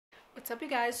What's up, you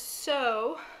guys?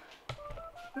 So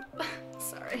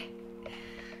sorry.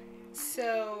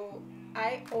 So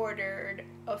I ordered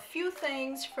a few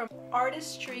things from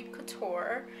Artistry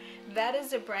Couture. That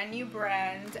is a brand new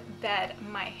brand that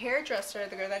my hairdresser,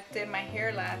 the girl that did my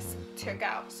hair last, took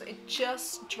out. So it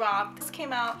just dropped. This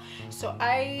came out. So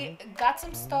I got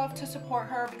some stuff to support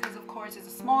her because of course it's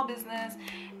a small business,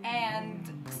 and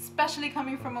especially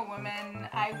coming from a woman,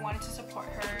 I wanted to support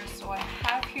her. So I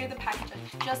have here the package.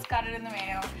 I just got it in the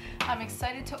mail. I'm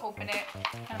excited to open it,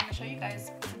 and I'm gonna show you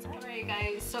guys what's inside. Alright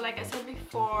guys, so like I said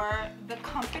before, the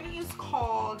company is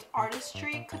called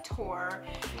Artistry Couture.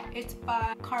 It's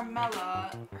by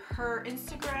Carmela. Her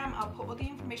Instagram, I'll put all the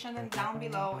information down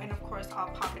below, and of course I'll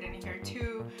pop it in here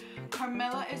too.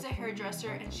 Carmela is a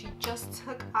hairdresser, and she just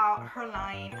took out her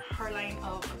line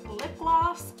of lip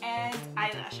gloss and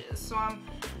eyelashes. So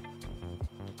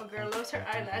a girl loves her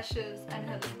eyelashes and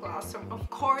her lip gloss, so of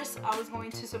course I was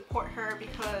going to support her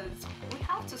because we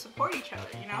have to support each other,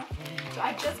 you know. So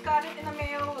I just got it in the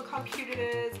mail. Look how cute it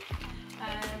is,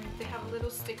 and they have a little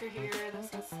sticker here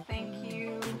that says thank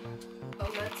you. So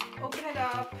let's open it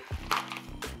up.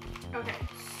 Okay,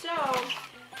 so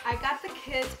I got the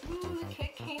kit. Ooh, the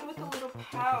kit came with a little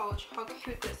pouch. How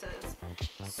cute this is.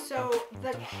 So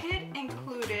the kit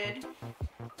included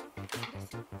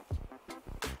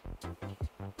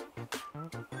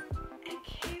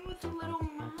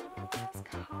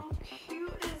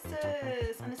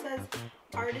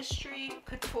Artistry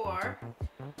Couture,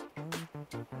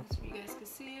 so you guys can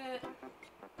see it.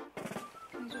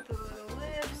 Comes with the little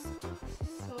lips.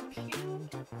 So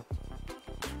cute.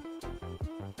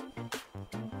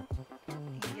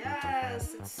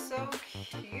 Yes, it's so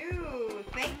cute.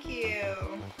 Thank you.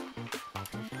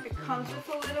 It comes with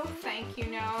a little thank you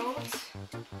note.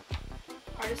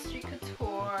 Artistry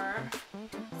Couture.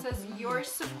 It says your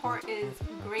support is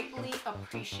greatly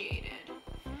appreciated.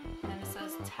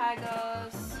 Tag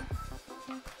us.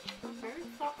 Very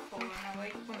thoughtful, and I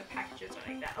like when the packages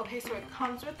are like that. Okay, so it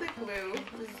comes with the glue.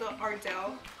 This is the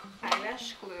Ardell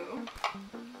eyelash glue,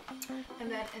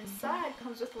 and then inside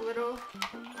comes with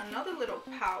another little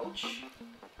pouch.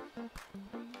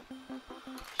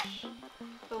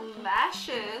 The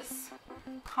lashes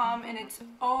come in its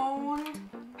own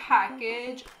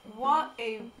package. What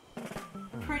a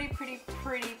pretty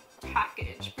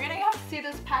package. Brianna, you have to see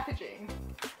this packaging.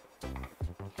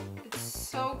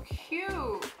 So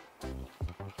cute.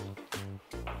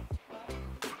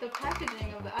 The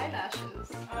packaging of the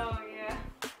eyelashes. Oh yeah.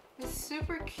 It's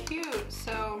super cute.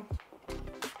 So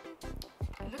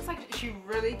it looks like she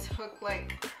really took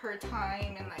like her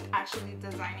time and like actually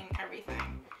designing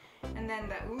everything. And then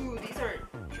ooh, these are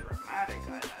dramatic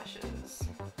eyelashes.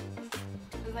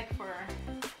 It's like for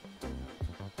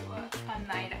what, a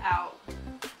night out.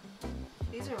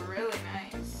 These are really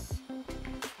nice.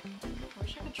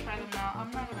 Try them now.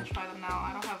 I'm not gonna try them now.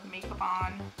 I don't have makeup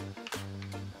on.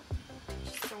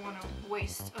 Just don't want to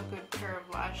waste a good pair of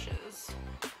lashes.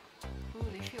 Ooh,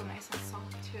 they feel nice and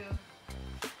soft too.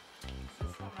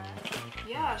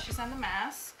 Yeah, she sent a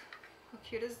mask. How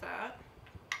cute is that?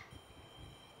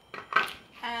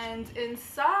 And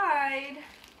inside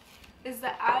is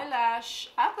the eyelash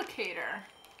applicator.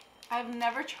 I've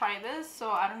never tried this,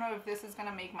 so I don't know if this is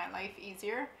gonna make my life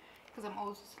easier, because I'm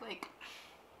always like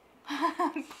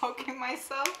poking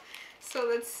myself. So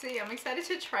let's see. I'm excited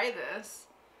to try this.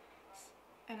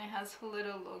 And it has a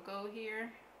little logo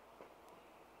here.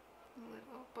 A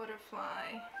little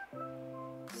butterfly.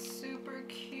 Super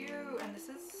cute. And this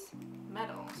is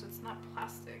metal, so it's not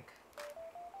plastic.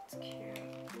 It's cute.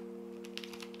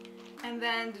 And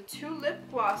then the two lip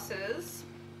glosses,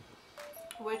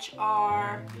 which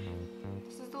are,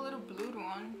 this is the little blue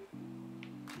one.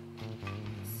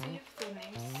 Let's see if the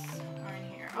names are in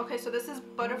here. Okay, so this is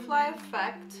Butterfly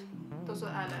Effect. Those are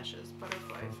eyelashes.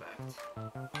 Butterfly Effect.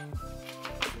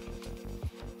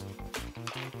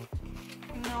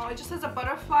 No, it just says a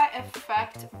Butterfly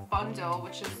Effect bundle,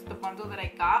 which is the bundle that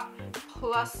I got,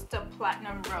 plus the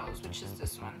Platinum Rose, which is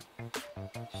this one.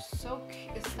 So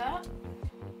cute. Is that?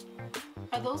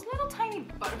 Are those little tiny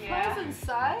butterflies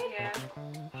inside? Yeah.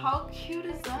 How cute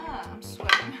is that? I'm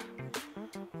sweating.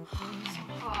 It's so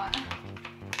hot.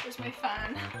 Where's my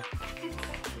fan?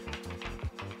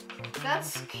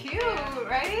 That's cute,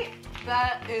 right?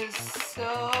 That is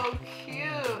so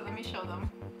cute. Let me show them.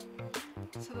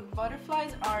 So the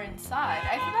butterflies are inside.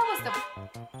 I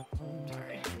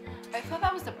thought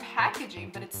that was the packaging,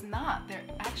 but it's not. They're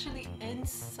actually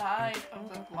inside of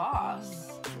the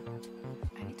gloss.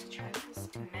 I need to try this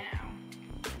now.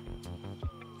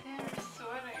 Damn, I'm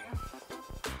sweating.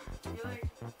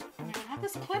 I have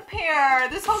this clip here.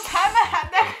 This whole time I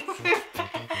had that clip.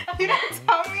 You didn't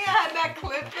tell me I had that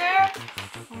clip there?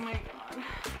 Oh my god.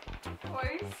 Why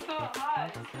are you so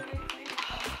hot?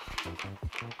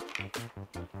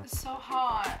 It's so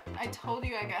hot. I told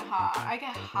you I get hot. I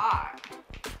get hot.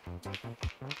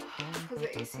 Because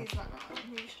the AC is not on.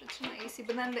 Maybe you should turn the AC.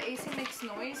 But then the AC makes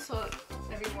noise so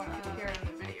everyone can hear it in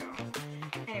the video.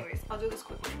 Anyways, I'll do this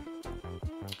quickly.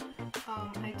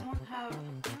 I don't have...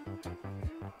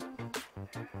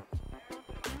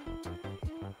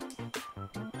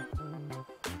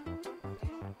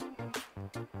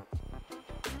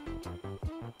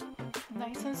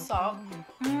 Nice and soft.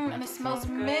 And it smells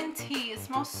minty. It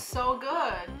smells so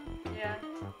good. Yeah.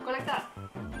 Go like that.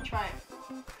 Try it.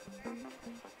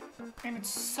 And it's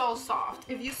so soft.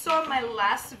 If you saw my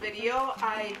last video,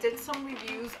 I did some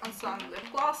reviews on some lip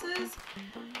glosses.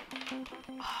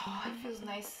 Oh, it feels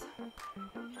nice.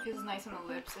 It feels nice on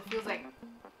the lips. It feels like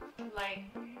light.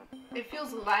 It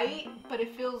feels light, but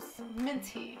it feels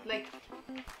minty. Like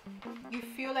you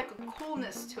feel like a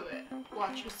coolness to it.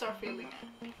 Watch, you start feeling it.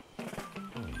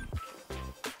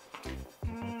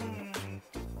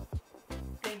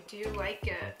 I do like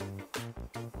it.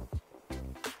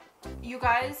 You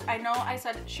guys, I know I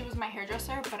said she was my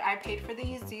hairdresser, but I paid for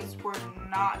these. These were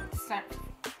not sent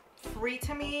free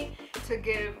to me to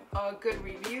give a good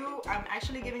review. I'm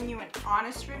actually giving you an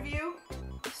honest review.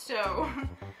 So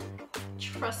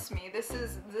trust me, this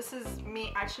is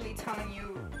me actually telling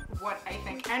you what I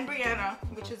think. And Brianna,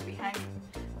 which is behind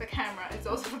the camera, is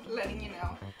also letting you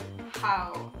know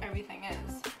how everything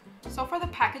is. So for the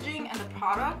packaging and the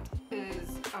product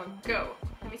is a go.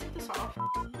 Let me take this off.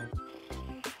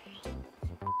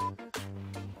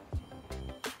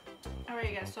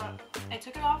 Alright guys, so I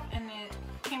took it off and it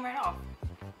came right off.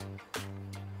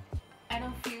 I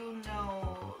don't feel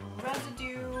no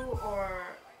residue or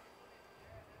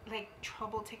like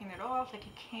trouble taking it off. Like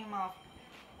it came off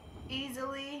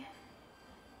easily.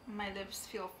 My lips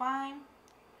feel fine.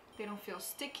 They don't feel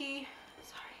sticky.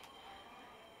 Sorry.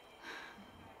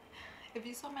 If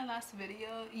you saw my last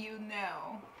video, you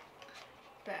know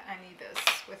that I need this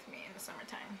with me in the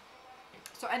summertime.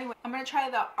 So anyway, I'm gonna try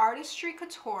the Artistry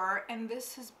Couture, and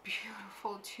this is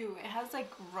beautiful too. It has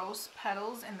like rose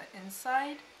petals in the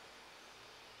inside.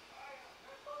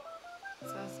 It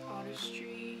says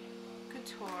Artistry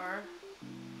Couture,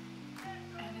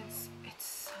 and it's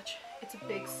a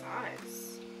big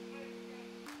size.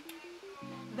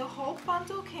 The whole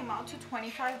bundle came out to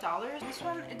 $25. This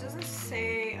one, it doesn't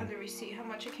say on the receipt how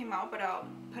much it came out, but I'll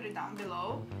put it down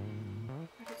below.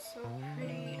 It's so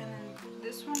pretty. And then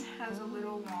this one has a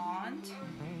little wand.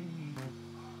 And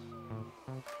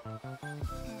then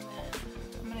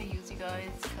I'm gonna use you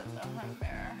guys because I don't have a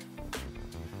mirror.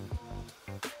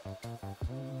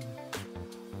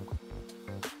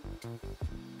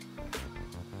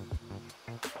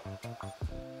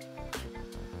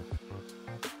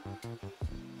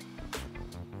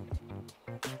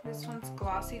 This one's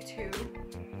glossy too,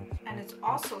 and it's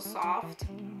also soft.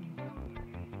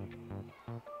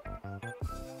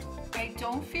 I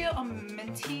don't feel a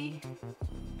minty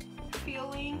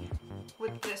feeling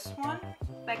with this one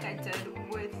like I did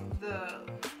with the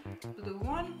blue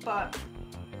one, but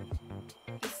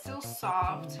it's still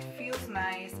soft, feels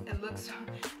nice. It looks,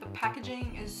 the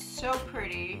packaging is so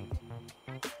pretty.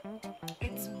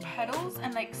 It's petals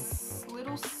and like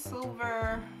little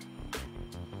silver,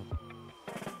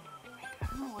 I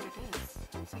don't know what it is.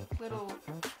 It's like little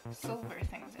silver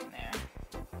things in there.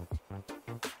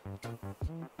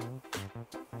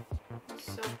 It's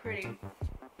so pretty.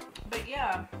 But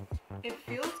yeah, it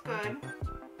feels good.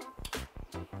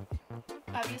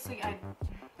 Obviously I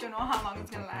don't know how long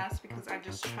it's gonna last because I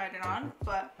just tried it on,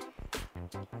 but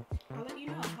I'll let you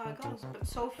know how it goes. But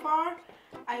so far,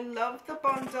 I love the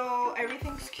bundle.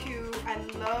 Everything's cute. I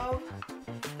love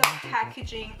the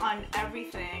packaging on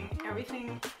everything.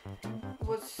 Everything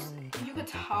was, you could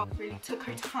tell, really took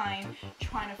her time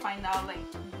trying to find out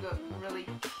like the really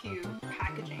cute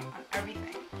packaging on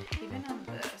everything, even on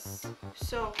this.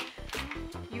 So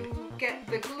you get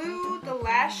the glue, the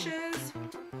lashes,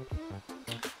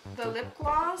 the lip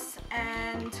gloss,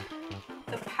 and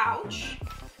the pouch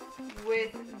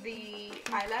with the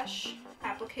eyelash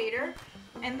applicator.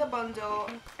 In the bundle,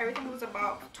 everything was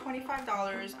about $25.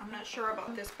 I'm not sure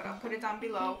about this, but I'll put it down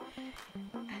below.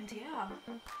 And yeah,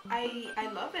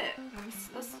 I love it.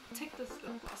 Let's take this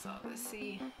lip gloss out. Let's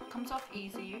see. It comes off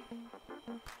easy,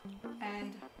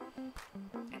 and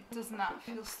it does not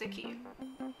feel sticky.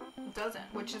 It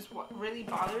doesn't, which is what really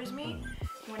bothers me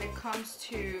when it comes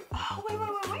to. Oh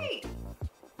wait!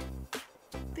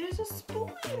 There's a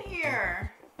spoon in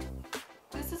here.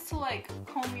 This is to like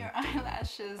comb your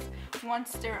eyelashes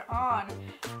once they're on.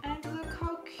 And look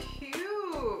how cute.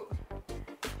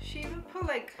 got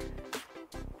like,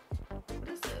 what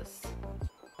is this?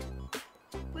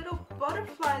 Little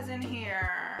butterflies in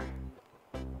here.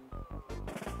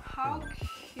 How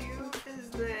cute is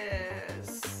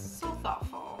this? So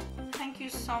thoughtful. Thank you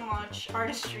so much,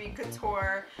 Artistry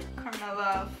Couture,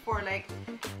 Carmela, for like,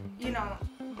 you know,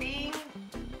 being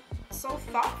so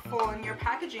thoughtful in your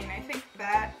packaging. I think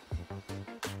that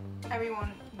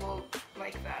everyone will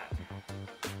like that.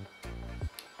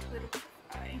 Little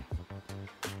eye.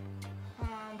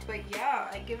 But yeah,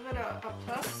 I give it a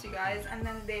plus, you guys. And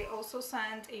then they also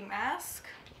sent a mask.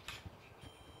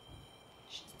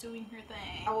 She's doing her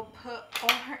thing. I will put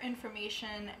all her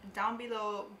information down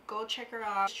below. Go check her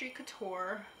out. Artistry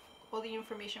Couture. All the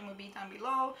information will be down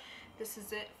below. This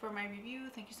is it for my review.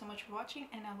 Thank you so much for watching,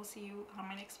 and I will see you on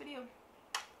my next video.